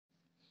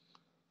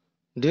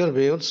Dear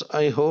viewers,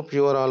 I hope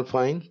you are all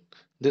fine.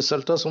 This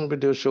ultrasound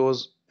video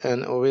shows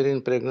an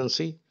ovarian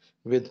pregnancy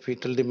with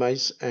fetal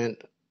demise and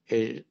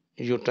a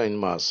uterine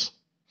mass.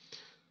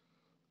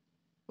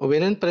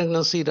 Ovarian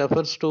pregnancy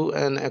refers to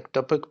an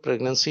ectopic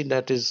pregnancy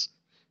that is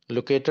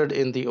located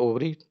in the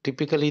ovary.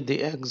 Typically,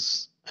 the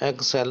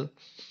egg cell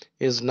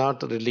is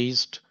not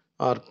released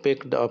or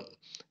picked up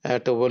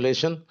at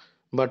ovulation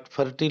but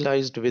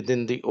fertilized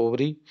within the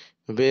ovary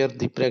where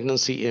the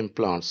pregnancy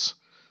implants.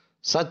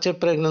 Such a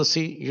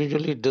pregnancy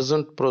usually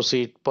doesn't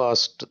proceed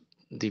past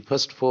the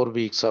first 4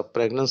 weeks of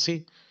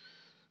pregnancy.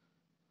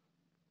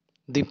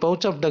 The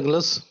pouch of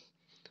Douglas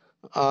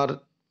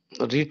or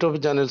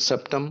rectovaginal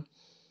septum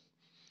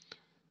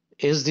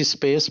is the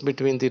space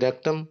between the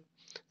rectum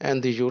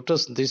and the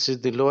uterus. This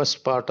is the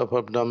lowest part of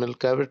abdominal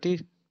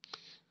cavity.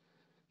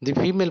 The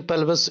female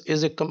pelvis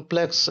is a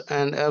complex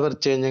and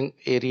ever-changing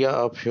area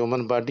of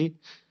human body,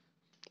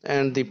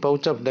 and the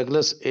pouch of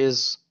Douglas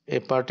is a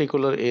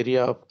particular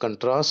area of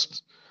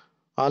contrast.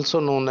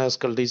 Also known as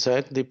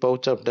cul-de-sac, the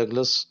pouch of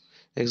Douglas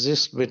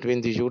exists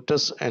between the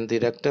uterus and the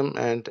rectum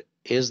and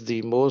is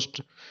the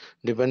most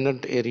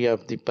dependent area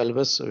of the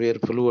pelvis where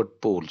fluid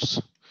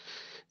pools.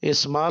 A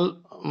small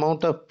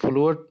amount of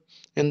fluid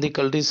in the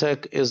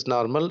cul-de-sac is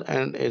normal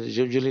and is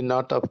usually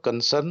not of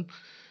concern.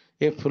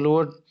 If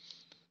fluid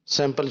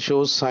sample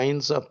shows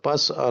signs of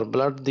pus or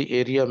blood, the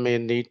area may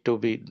need to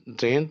be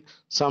drained.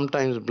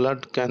 Sometimes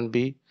blood can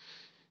be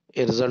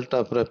a result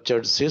of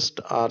ruptured cyst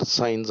or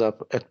signs of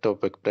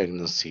ectopic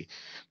pregnancy.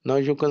 Now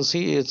you can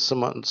see it's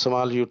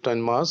small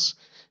uterine mass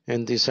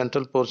in the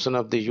central portion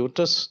of the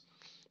uterus.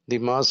 The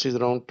mass is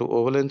round to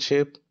oval in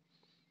shape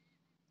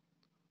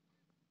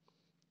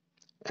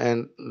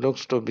and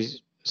looks to be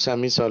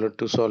semi-solid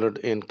to solid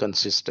in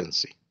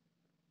consistency.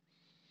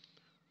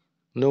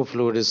 No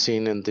fluid is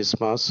seen in this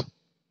mass.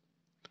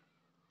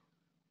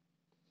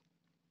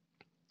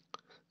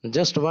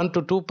 Just 1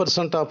 to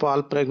 2% of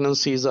all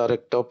pregnancies are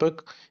ectopic,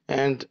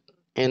 and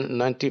in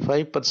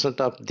 95%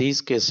 of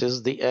these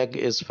cases, the egg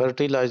is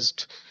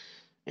fertilized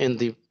in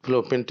the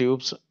fallopian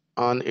tubes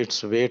on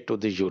its way to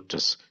the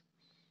uterus.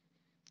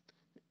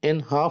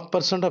 In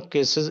 0.5% of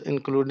cases,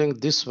 including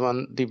this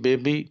one, the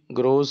baby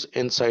grows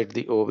inside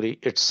the ovary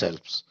itself.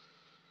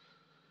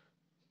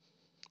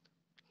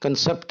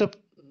 Conceptum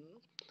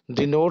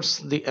denotes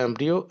the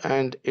embryo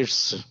and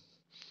its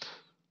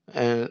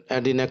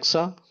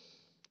adnexa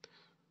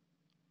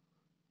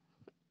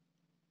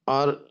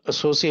are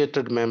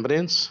associated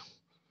membranes.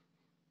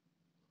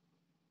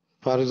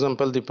 For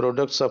example, the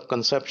products of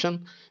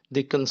conception.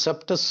 The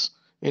conceptus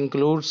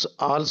includes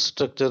all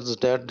structures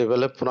that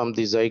develop from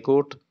the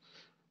zygote,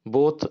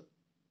 both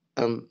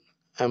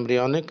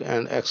embryonic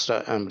and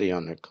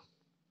extra-embryonic.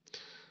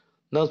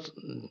 Now,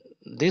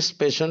 this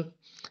patient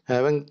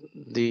having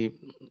the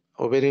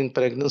ovarian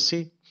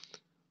pregnancy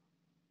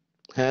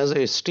has a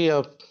history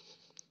of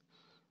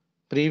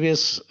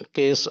previous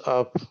case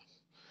of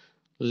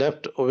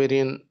left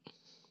ovarian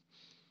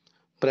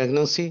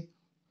pregnancy,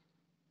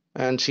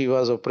 and she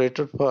was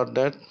operated for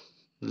that.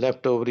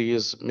 Left ovary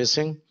is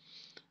missing.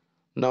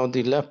 Now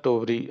the left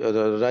ovary,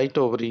 the right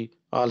ovary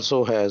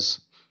also has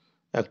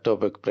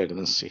ectopic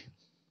pregnancy.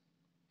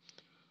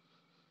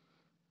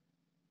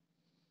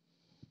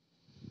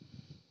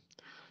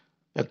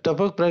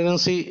 Ectopic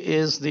pregnancy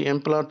is the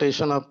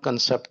implantation of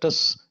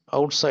conceptus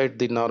outside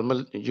the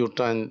normal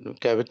uterine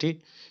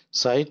cavity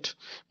site.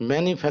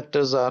 Many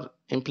factors are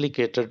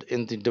implicated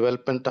in the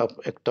development of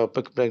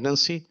ectopic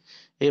pregnancy.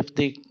 If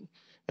the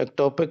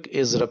ectopic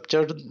is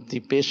ruptured, the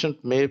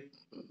patient may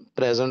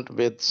present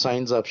with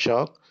signs of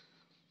shock.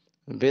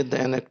 With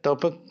an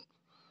ectopic,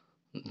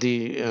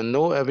 the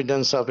no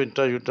evidence of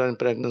intrauterine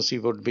pregnancy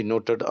would be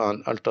noted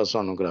on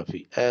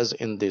ultrasonography, as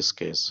in this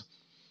case.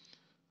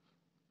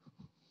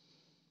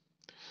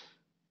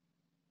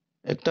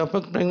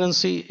 Ectopic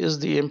pregnancy is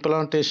the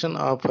implantation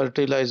of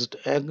fertilized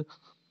egg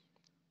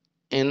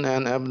in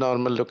an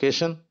abnormal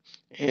location.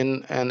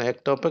 In an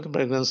ectopic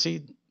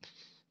pregnancy,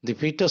 the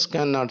fetus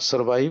cannot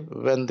survive.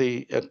 When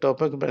the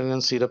ectopic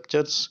pregnancy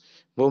ruptures,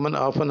 women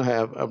often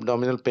have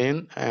abdominal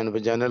pain and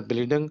vaginal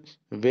bleeding,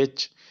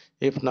 which,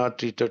 if not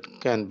treated,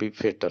 can be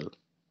fatal.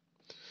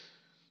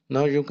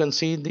 Now you can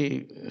see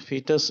the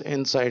fetus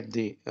inside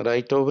the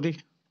right ovary,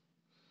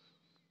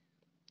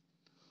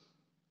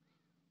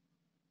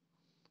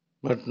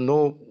 but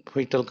no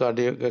fetal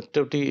cardiac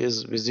activity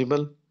is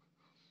visible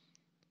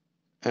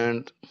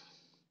and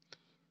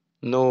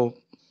no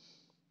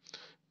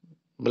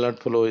blood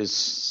flow is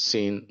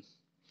seen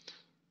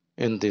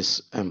in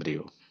this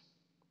embryo.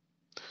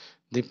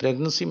 The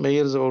pregnancy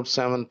measures about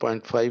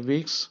 7.5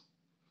 weeks.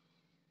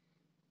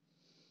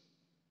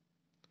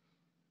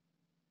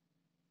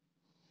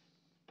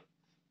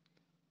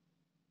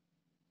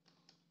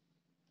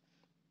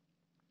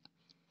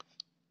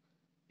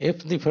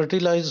 If the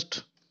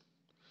fertilized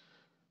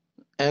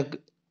egg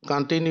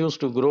continues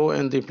to grow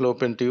in the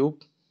fallopian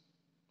tube,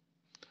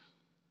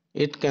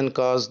 it can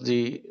cause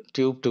the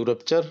tube to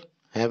rupture.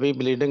 Heavy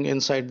bleeding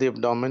inside the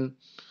abdomen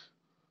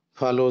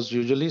follows.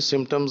 Usually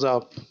symptoms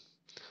of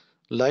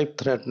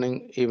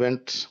life-threatening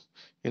events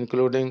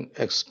including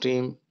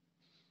extreme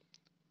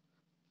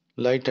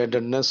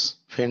lightheadedness,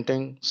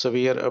 fainting,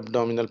 severe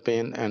abdominal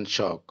pain, and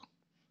shock.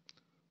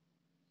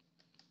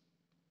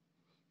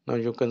 Now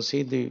you can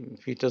see the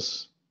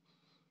fetus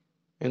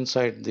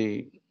inside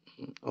the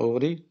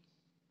ovary.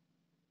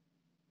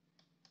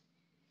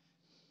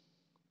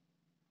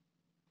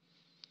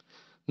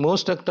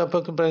 Most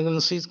ectopic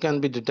pregnancies can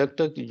be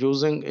detected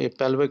using a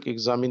pelvic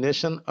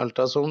examination,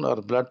 ultrasound,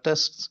 or blood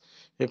tests.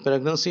 A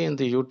pregnancy in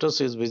the uterus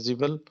is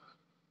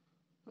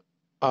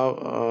uh,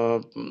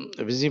 uh,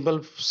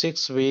 visible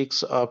 6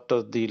 weeks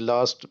after the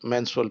last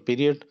menstrual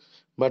period,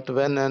 but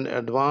with an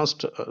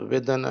advanced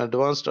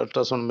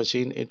ultrasound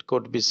machine, it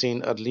could be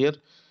seen earlier.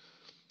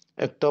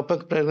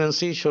 Ectopic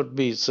pregnancy should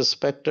be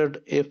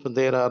suspected if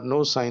there are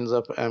no signs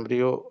of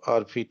embryo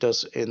or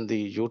fetus in the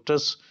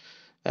uterus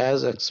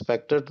as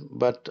expected,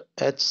 but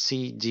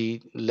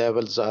HCG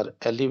levels are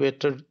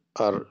elevated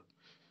or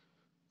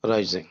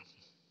rising.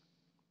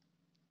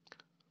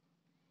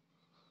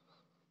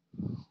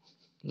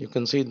 You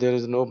can see there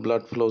is no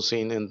blood flow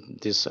seen in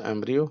this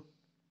embryo.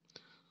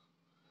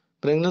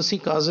 Pregnancy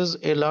causes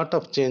a lot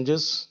of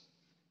changes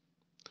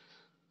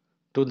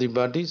to the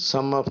body.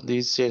 Some of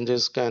these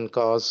changes can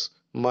cause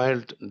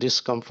mild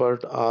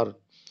discomfort or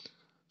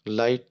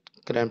light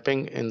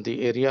cramping in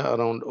the area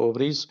around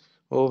ovaries.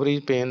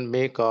 Ovary pain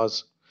may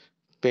cause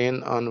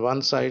pain on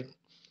one side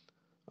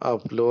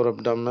of lower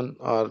abdomen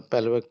or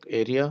pelvic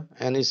area.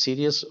 Any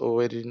serious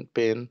ovarian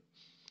pain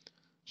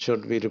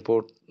should be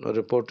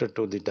reported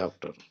to the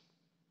doctor.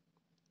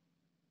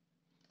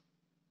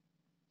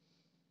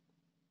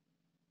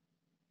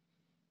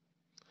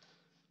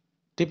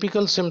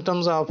 Typical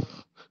symptoms of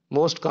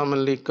most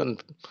commonly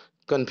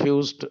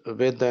confused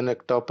with an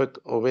ectopic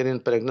ovarian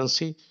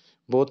pregnancy,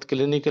 both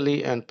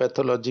clinically and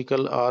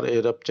pathological, are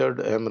a ruptured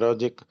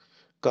hemorrhagic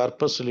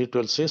corpus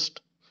luteal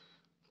cyst,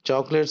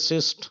 chocolate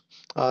cyst,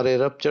 or a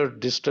ruptured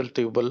distal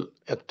tubal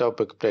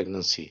ectopic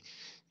pregnancy.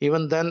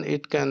 Even then,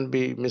 it can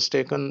be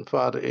mistaken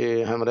for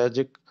a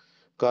hemorrhagic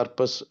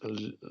corpus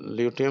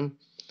luteum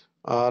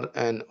or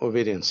an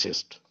ovarian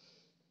cyst.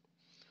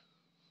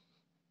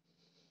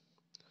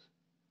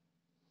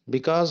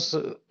 Because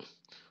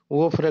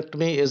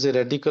oophorectomy is a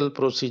radical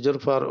procedure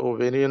for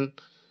ovarian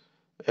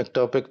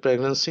ectopic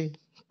pregnancy,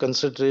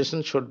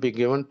 consideration should be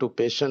given to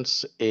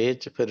patient's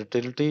age,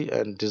 fertility,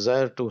 and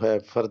desire to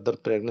have further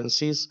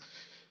pregnancies,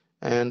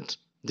 and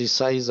the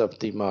size of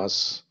the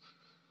mass.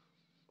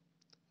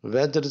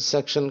 Wedge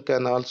resection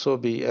can also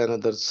be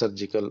another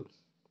surgical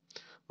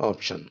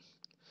option.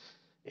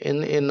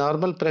 In a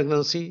normal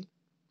pregnancy,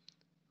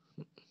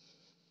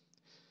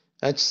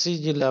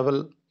 HCG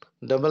level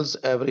doubles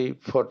every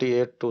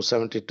 48 to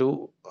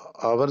 72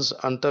 hours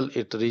until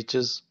it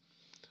reaches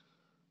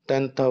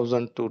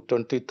 10,000 to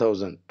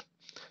 20,000.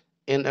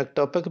 In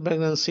ectopic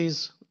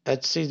pregnancies,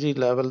 HCG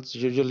levels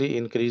usually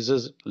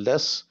increases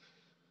less.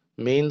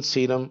 Mean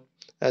serum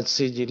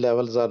HCG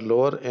levels are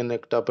lower in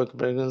ectopic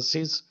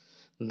pregnancies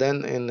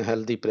than in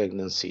healthy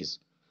pregnancies.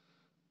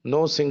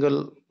 No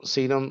single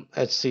serum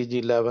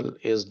HCG level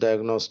is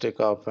diagnostic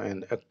of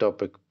an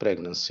ectopic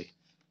pregnancy.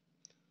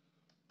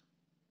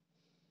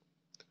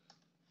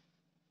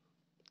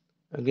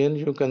 Again,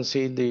 you can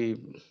see the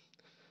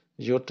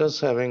uterus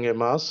having a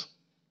mass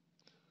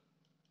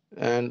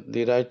and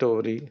the right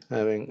ovary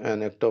having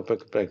an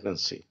ectopic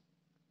pregnancy.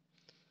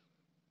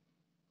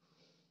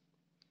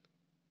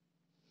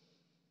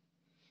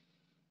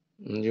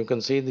 You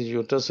can see the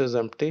uterus is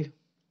empty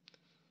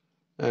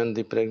and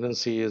the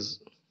pregnancy is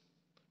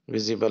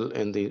visible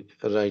in the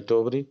right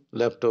ovary.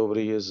 Left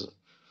ovary is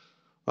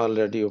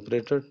already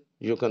operated.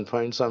 You can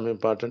find some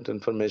important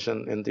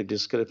information in the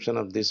description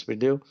of this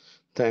video.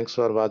 Thanks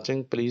for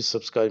watching. Please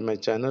subscribe my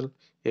channel.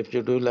 If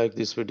you do like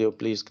this video,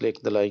 please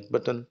click the like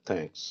button.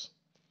 Thanks.